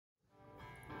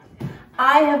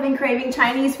I have been craving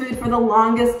Chinese food for the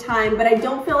longest time, but I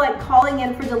don't feel like calling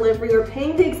in for delivery or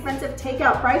paying the expensive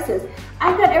takeout prices.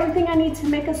 I've got everything I need to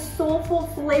make a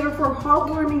soulful, flavorful,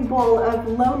 heartwarming bowl of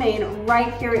lo mein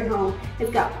right here at home.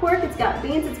 It's got pork, it's got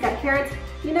beans, it's got carrots.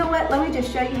 You know what? Let me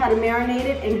just show you how to marinate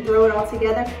it and throw it all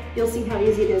together. You'll see how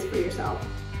easy it is for yourself.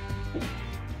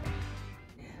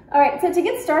 All right, so to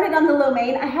get started on the lo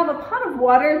mein, I have a pot of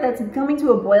water that's coming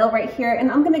to a boil right here, and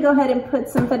I'm gonna go ahead and put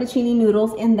some fettuccine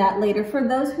noodles in that later for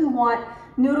those who want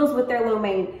noodles with their lo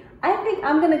mein. I think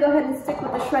I'm gonna go ahead and stick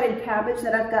with the shredded cabbage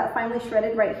that I've got finely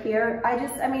shredded right here.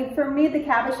 I mean, for me, the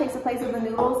cabbage takes the place of the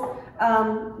noodles,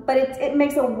 but it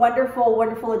makes a wonderful,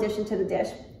 wonderful addition to the dish.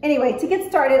 Anyway, to get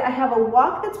started, I have a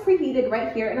wok that's preheated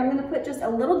right here, and I'm gonna put just a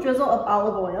little drizzle of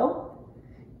olive oil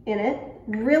in it.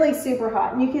 Really super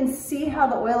hot, and you can see how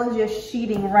the oil is just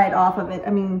sheeting right off of it. I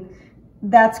mean,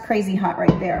 that's crazy hot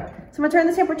right there. So I'm gonna turn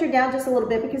the temperature down just a little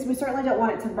bit because we certainly don't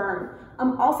want it to burn.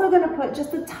 I'm also gonna put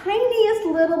just the tiniest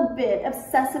little bit of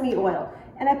sesame oil,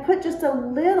 and I put just a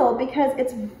little because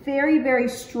it's very, very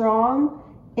strong.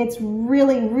 It's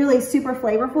really, really super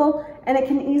flavorful, and it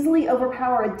can easily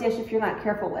overpower a dish if you're not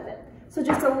careful with it. So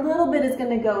just a little bit is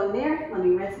gonna go in there. Let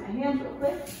me rinse my hands real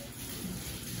quick.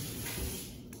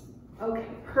 Okay,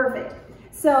 perfect.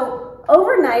 So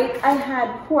overnight I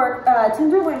had pork,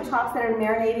 tenderloin chops that are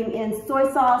marinating in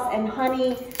soy sauce and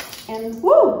honey and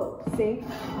woo, see,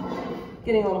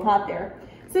 getting a little hot there.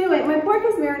 So anyway, my pork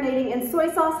is marinating in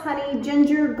soy sauce, honey,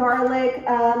 ginger, garlic,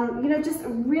 you know, just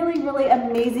really, really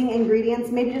amazing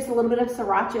ingredients, maybe just a little bit of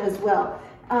sriracha as well.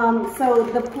 So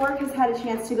the pork has had a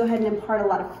chance to go ahead and impart a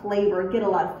lot of flavor, get a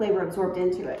lot of flavor absorbed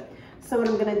into it. So what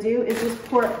I'm gonna do is just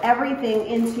pour everything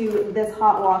into this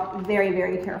hot wok very,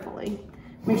 very carefully.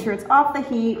 Make sure it's off the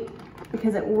heat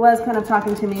because it was kind of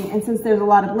talking to me, and since there's a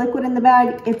lot of liquid in the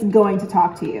bag, it's going to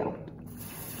talk to you.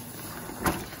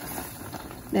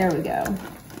 There we go.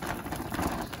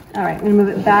 All right, I'm gonna move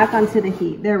it back onto the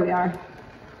heat. There we are.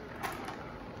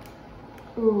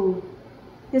 Ooh.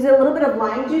 There's a little bit of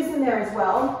lime juice in there as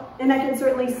well, and I can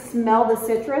certainly smell the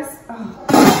citrus.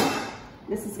 Oh,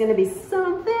 this is gonna be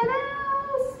something else.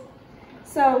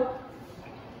 So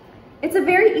it's a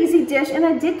very easy dish, and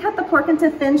I did cut the pork into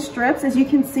thin strips, as you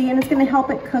can see, and it's gonna help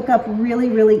it cook up really,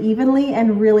 really evenly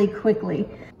and really quickly.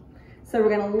 So we're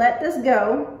gonna let this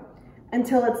go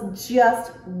until it's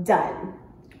just done.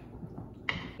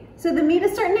 So the meat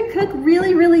is starting to cook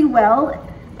really, really well,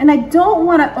 and I don't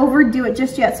wanna overdo it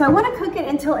just yet. So I wanna cook it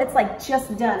until it's like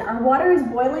just done. Our water is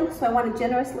boiling, so I wanna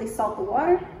generously salt the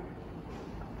water.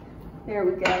 There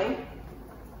we go.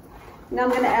 Now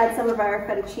I'm gonna add some of our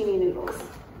fettuccine noodles.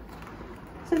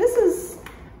 So this is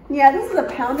a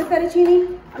pound of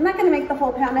fettuccine. I'm not gonna make the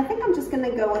whole pound. I think I'm just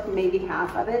gonna go with maybe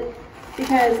half of it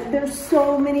because there's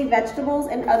so many vegetables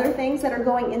and other things that are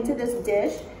going into this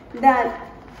dish that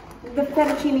the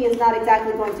fettuccine is not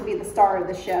exactly going to be the star of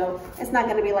the show. It's not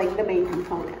gonna be like the main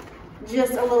component.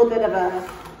 Just a little bit of a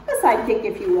sidekick,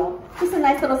 if you will. Just a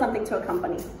nice little something to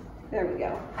accompany. There we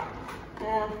go.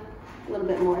 A little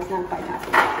bit more, it's not quite half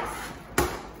the size.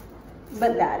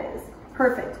 But that is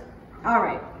perfect. All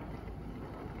right.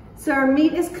 So our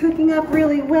meat is cooking up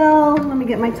really well. Let me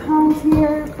get my tongs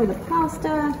here for the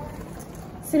pasta.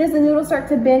 As soon as the noodles start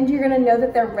to bend, you're gonna know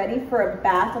that they're ready for a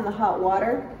bath in the hot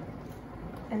water.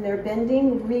 And they're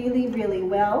bending really, really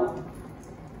well.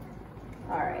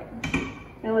 All right,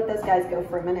 I'm gonna let those guys go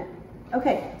for a minute.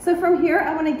 Okay, so from here,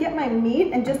 I wanna get my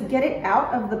meat and just get it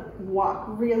out of the wok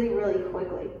really, really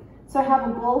quickly. So I have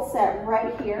a bowl set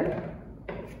right here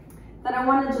that I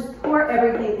wanna just pour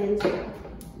everything into.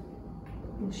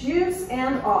 Juice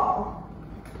and all.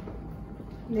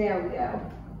 There we go.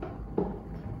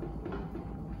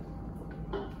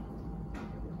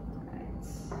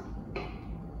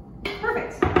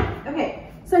 Perfect.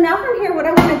 Okay, so now from here, what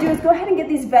I want to do is go ahead and get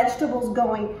these vegetables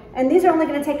going, and these are only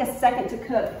going to take a second to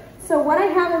cook. So what I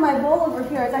have in my bowl over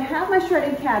here is I have my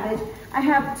shredded cabbage. I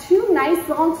have 2 nice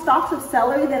long stalks of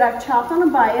celery that I've chopped on a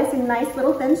bias in nice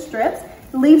little thin strips,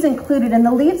 leaves included, and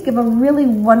the leaves give a really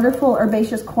wonderful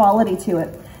herbaceous quality to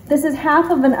it. This is half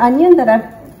of an onion that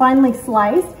I've finely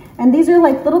sliced, and these are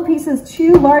like little pieces,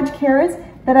 2 large carrots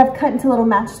that I've cut into little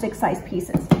matchstick-sized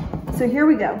pieces. So here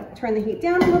we go. Turn the heat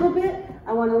down a little bit.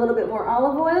 I want a little bit more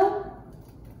olive oil,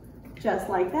 just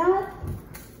like that.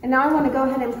 And now I want to go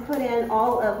ahead and put in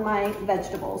all of my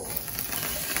vegetables.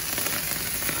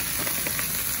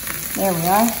 There we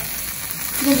are.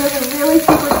 Give those a really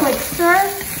super quick stir,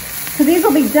 so these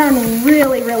will be done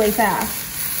really, really fast.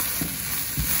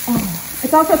 Oh,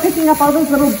 it's also picking up all those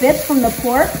little bits from the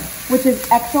pork, which is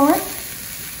excellent.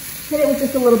 Hit it with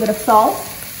just a little bit of salt.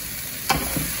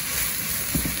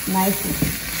 Nice.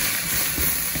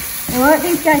 And we'll let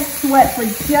these guys sweat for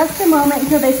just a moment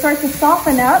until they start to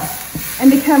soften up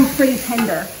and become pretty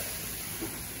tender.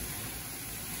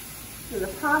 Do the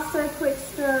pasta, quick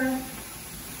stir.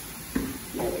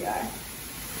 There we are.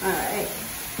 All right.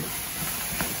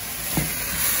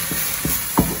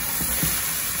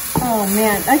 Oh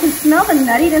man, I can smell the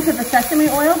nuttiness of the sesame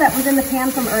oil that was in the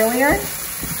pan from earlier.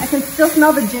 I can still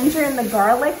smell the ginger and the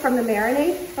garlic from the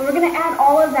marinade. And we're gonna add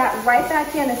all of that right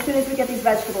back in as soon as we get these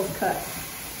vegetables cooked.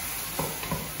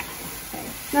 Okay.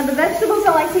 Now the vegetables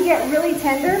I like to get really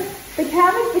tender. The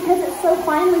cabbage, because it's so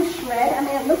finely shred, I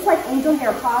mean, it looks like angel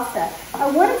hair pasta.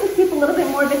 I wanted to keep a little bit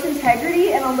more of its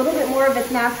integrity and a little bit more of its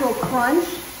natural crunch.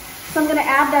 So I'm gonna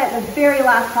add that at the very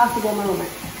last possible moment.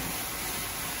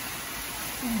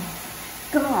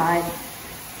 God.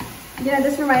 You know,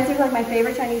 this reminds me of like my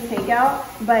favorite Chinese takeout,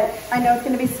 but I know it's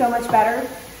gonna be so much better,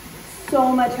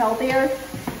 so much healthier.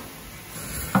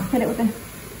 Hit it with a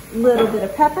little bit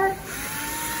of pepper.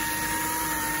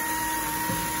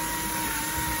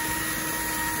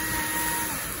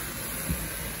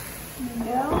 There we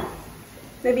go.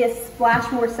 Maybe a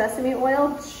splash more sesame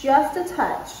oil, just a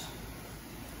touch.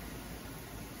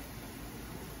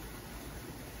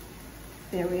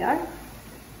 There we are. Okay.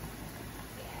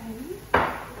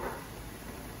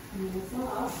 And this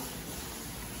off.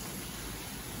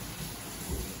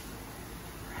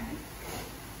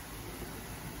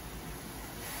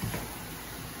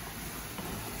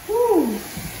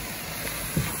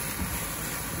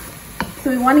 So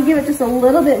we want to give it just a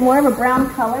little bit more of a brown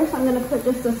color, so I'm going to put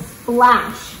just a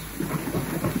splash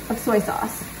of soy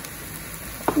sauce.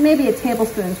 Maybe a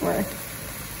tablespoon's worth.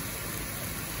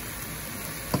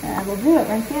 That will do it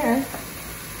right there.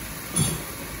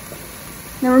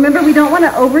 Now remember, we don't want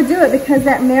to overdo it because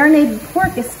that marinated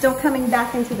pork is still coming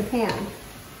back into the pan.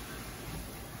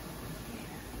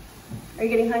 Are you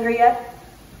getting hungry yet?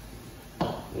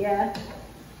 Yeah,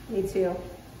 me too.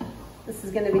 This is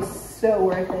going to be so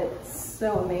worth it.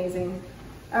 So amazing.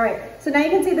 All right, so now you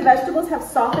can see the vegetables have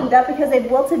softened up because they've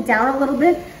wilted down a little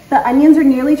bit. The onions are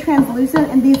nearly translucent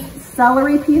and these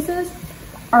celery pieces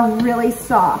are really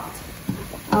soft.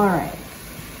 All right,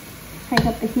 crank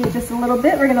up the heat just a little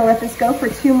bit. We're gonna let this go for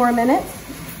 2 more minutes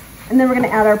and then we're gonna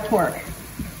add our pork.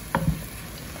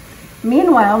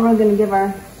 Meanwhile, we're gonna give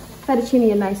our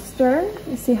fettuccine a nice stir.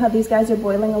 You see how these guys are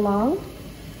boiling along?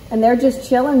 And they're just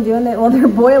chilling, doing their, well, they're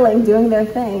boiling, doing their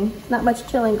thing. Not much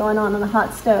chilling going on a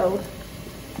hot stove.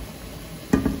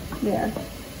 There.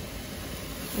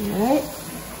 All right.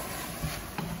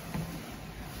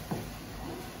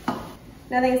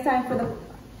 Now I think it's time for the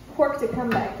pork to come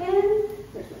back in.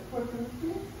 There's my pork in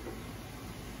here.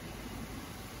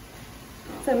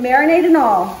 So marinade and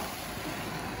all.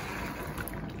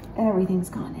 Everything's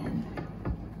gone in.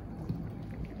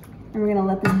 And we're gonna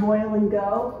let this boil and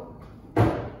go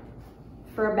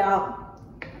for about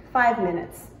 5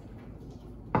 minutes.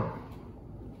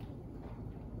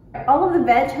 All of the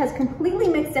veg has completely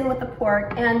mixed in with the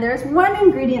pork, and there's one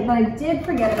ingredient that I did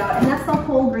forget about, and that's the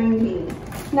whole green bean.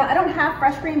 Now, I don't have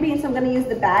fresh green beans, so I'm gonna use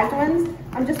the bagged ones.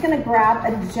 I'm just gonna grab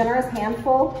a generous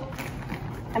handful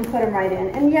and put them right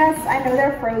in. And yes, I know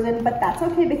they're frozen, but that's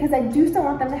okay because I do still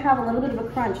want them to have a little bit of a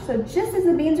crunch. So just as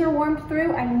the beans are warmed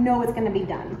through, I know it's gonna be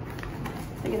done.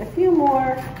 So get a few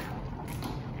more.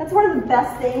 That's one of the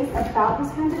best things about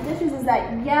these kinds of dishes is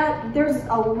that, yeah, there's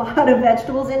a lot of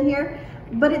vegetables in here,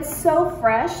 but it's so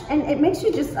fresh and it makes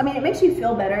you just, I mean, it makes you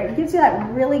feel better. It gives you that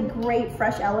really great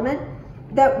fresh element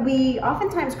that we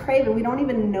oftentimes crave and we don't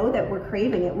even know that we're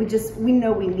craving it. We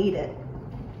know we need it.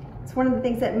 It's one of the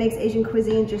things that makes Asian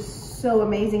cuisine just so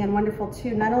amazing and wonderful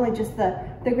too. Not only just the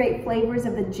great flavors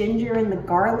of the ginger and the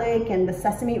garlic and the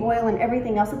sesame oil and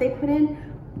everything else that they put in,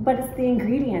 but it's the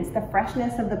ingredients, the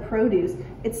freshness of the produce.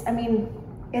 It's, I mean,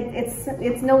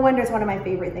 it's no wonder it's one of my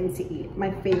favorite things to eat,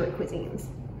 my favorite cuisines.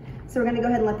 So we're gonna go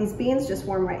ahead and let these beans just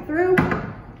warm right through.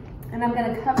 And I'm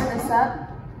gonna cover this up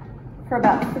for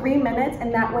about 3 minutes,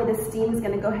 and that way the steam is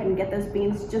gonna go ahead and get those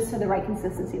beans just to the right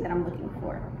consistency that I'm looking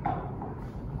for.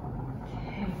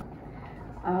 Okay.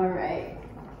 All right.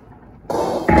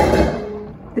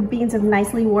 The beans have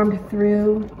nicely warmed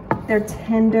through. They're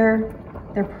tender.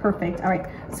 They're perfect. All right,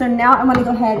 so now I'm gonna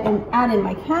go ahead and add in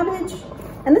my cabbage.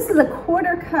 And this is a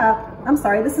quarter head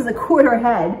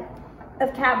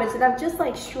of cabbage that I've just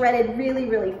like shredded really,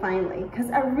 really finely because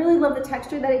I really love the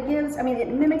texture that it gives. I mean, it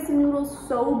mimics the noodles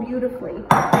so beautifully.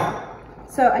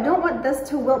 So I don't want this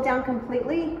to wilt down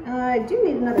completely. I do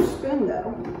need another spoon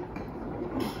though.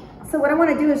 So what I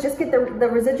wanna do is just get the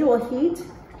residual heat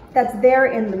that's there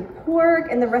in the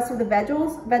pork and the rest of the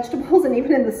vegetables and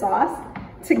even in the sauce,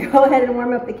 to go ahead and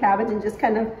warm up the cabbage and just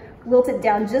kind of wilt it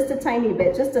down just a tiny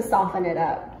bit, just to soften it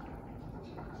up.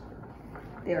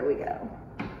 There we go.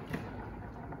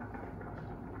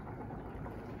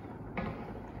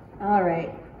 All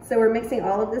right, so we're mixing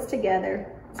all of this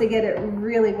together to get it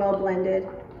really well blended,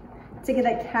 to get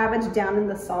that cabbage down in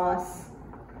the sauce,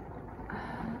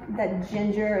 that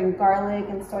ginger and garlic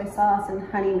and soy sauce and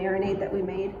honey marinade that we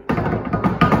made.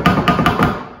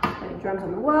 Drums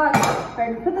on the wok. All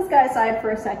right, put this guy aside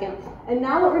for a second. And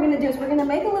now what we're gonna do is we're gonna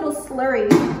make a little slurry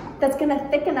that's gonna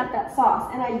thicken up that sauce.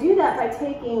 And I do that by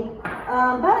taking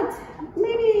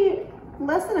maybe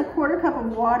less than a quarter cup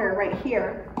of water right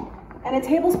here and a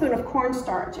tablespoon of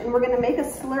cornstarch. And we're gonna make a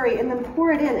slurry and then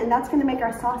pour it in, and that's gonna make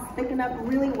our sauce thicken up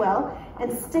really well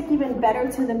and stick even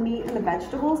better to the meat and the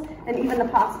vegetables and even the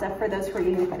pasta for those who are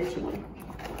eating fettuccine.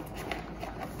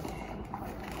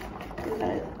 Give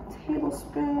that a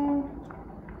tablespoon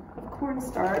of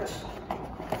cornstarch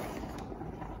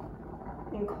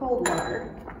in cold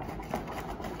water.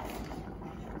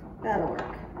 That'll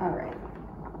work. All right.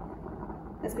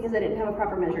 That's because I didn't have a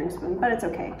proper measuring spoon, but it's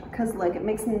okay, because look, it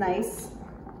makes nice,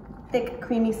 thick,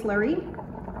 creamy slurry,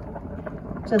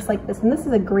 just like this. And this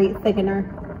is a great thickener,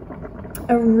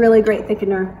 a really great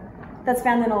thickener that's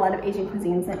found in a lot of Asian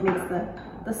cuisines that makes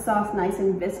the sauce nice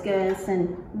and viscous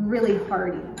and really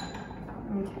hearty.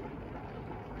 Okay,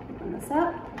 open this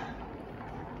up.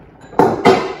 A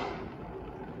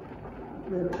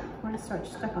little bit of cornstarch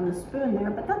stuck on the spoon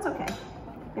there, but that's okay.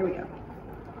 Here we go.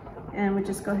 And we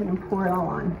just go ahead and pour it all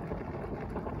on.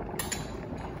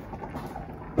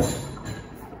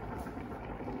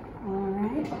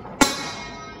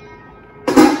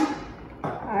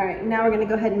 All right, now we're gonna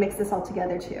go ahead and mix this all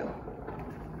together too.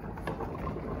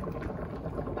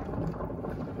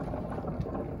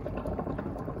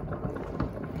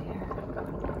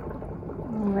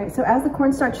 All right, so as the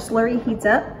cornstarch slurry heats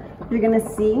up, you're gonna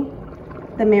see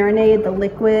the marinade, the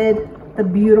liquid, the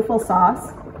beautiful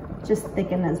sauce just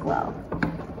thicken as well.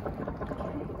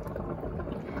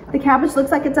 The cabbage looks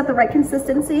like it's at the right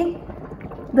consistency.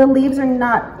 The leaves are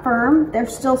not firm, they're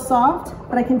still soft,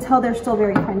 but I can tell they're still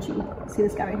very crunchy. See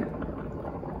this guy right here?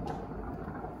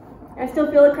 I still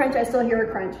feel a crunch, I still hear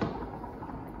a crunch.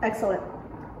 Excellent.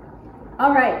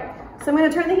 All right, so I'm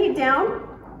gonna turn the heat down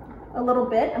a little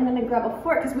bit. I'm gonna grab a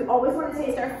fork because we always want to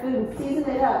taste our food and season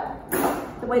it up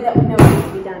the way that we know it needs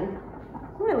to be done.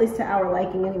 Or at least to our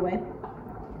liking anyway.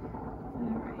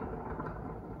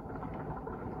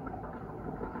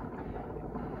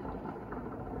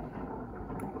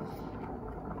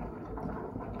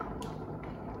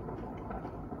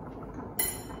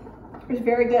 It's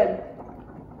very good.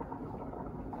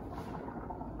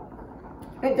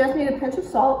 It does need a pinch of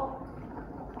salt,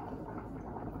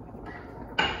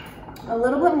 a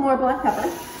little bit more black pepper,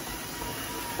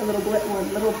 a little bit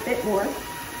more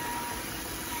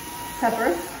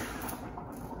pepper,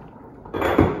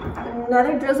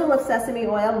 another drizzle of sesame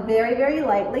oil, very, very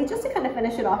lightly, just to kind of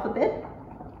finish it off a bit.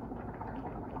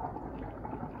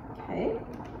 Okay.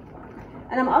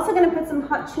 And I'm also going to put some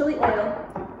hot chili oil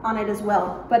on it as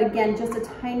well, but again, just a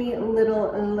tiny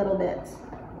little bit.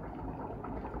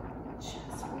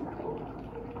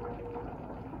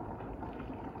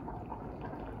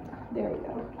 There we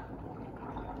go.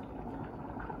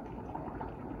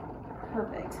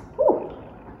 Perfect. Whew.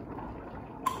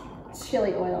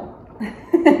 Chili oil.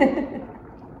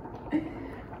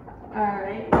 All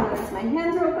right, I'm gonna rinse my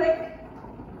hands real quick.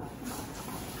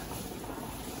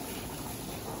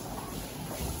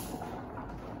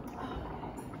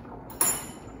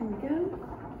 There we go.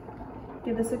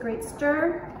 Give this a great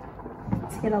stir.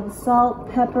 Let's get all the salt,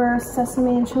 pepper,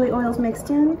 sesame, and chili oils mixed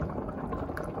in.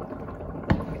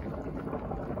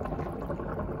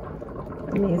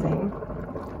 Amazing.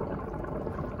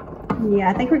 Yeah,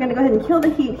 I think we're gonna go ahead and kill the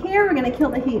heat here. We're gonna kill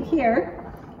the heat here.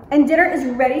 And dinner is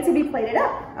ready to be plated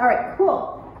up. All right,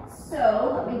 cool.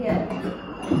 So let me get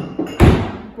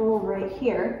a bowl right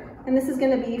here. And this is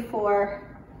gonna be for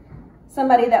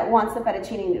somebody that wants the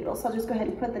fettuccine noodles. So I'll just go ahead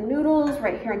and put the noodles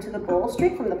right here into the bowl,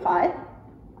 straight from the pot.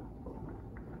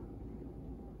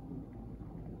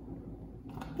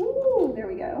 Ooh, there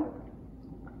we go.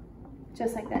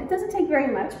 Just like that. It doesn't take very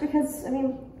much because, I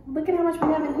mean, look at how much we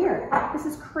have in here. This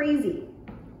is crazy.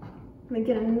 I'm gonna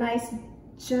get a nice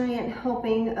giant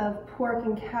helping of pork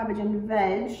and cabbage and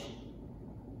veg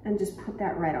and just put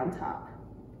that right on top.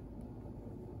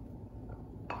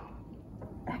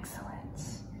 Excellent.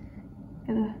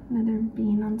 Got another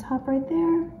bean on top right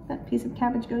there. That piece of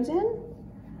cabbage goes in.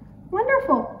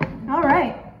 Wonderful. All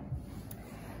right.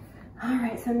 All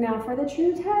right, so now for the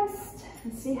true test.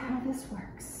 Let's see how this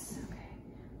works. Okay.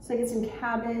 So I get some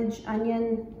cabbage,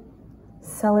 onion,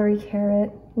 celery,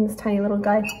 carrot, and this tiny little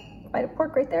guy, bite of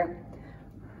pork right there.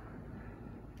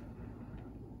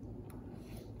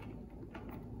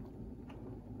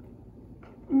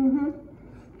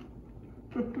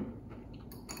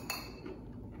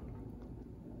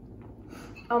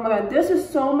 Oh my God, this is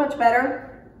so much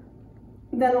better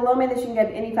than the lo mein that you can get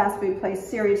at any fast food place,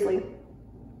 seriously.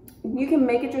 You can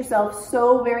make it yourself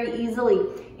so very easily.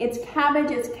 It's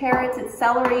cabbage, it's carrots, it's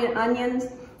celery and onions.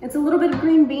 It's a little bit of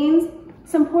green beans,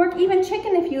 some pork, even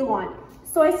chicken if you want.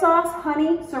 Soy sauce,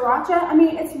 honey, sriracha. I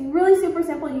mean, it's really super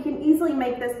simple. You can easily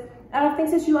make this out of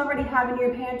things that you already have in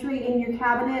your pantry, in your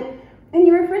cabinet, in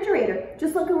your refrigerator.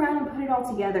 Just look around and put it all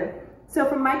together. So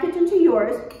from my kitchen to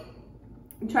yours,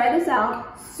 try this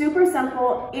out. Super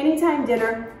simple, anytime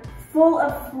dinner, full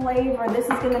of flavor. This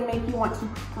is gonna make you want to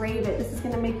crave it. This is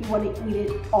gonna make you want to eat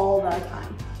it all the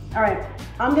time. All right,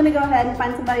 I'm gonna go ahead and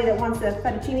find somebody that wants the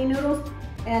fettuccine noodles,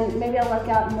 and maybe I'll luck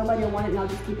out and nobody will want it and I'll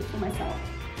just keep it for myself.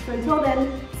 So until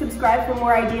then, subscribe for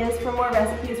more ideas, for more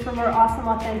recipes, for more awesome,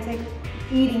 authentic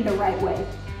eating the right way.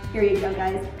 Here you go,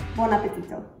 guys. Buon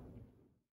appetito.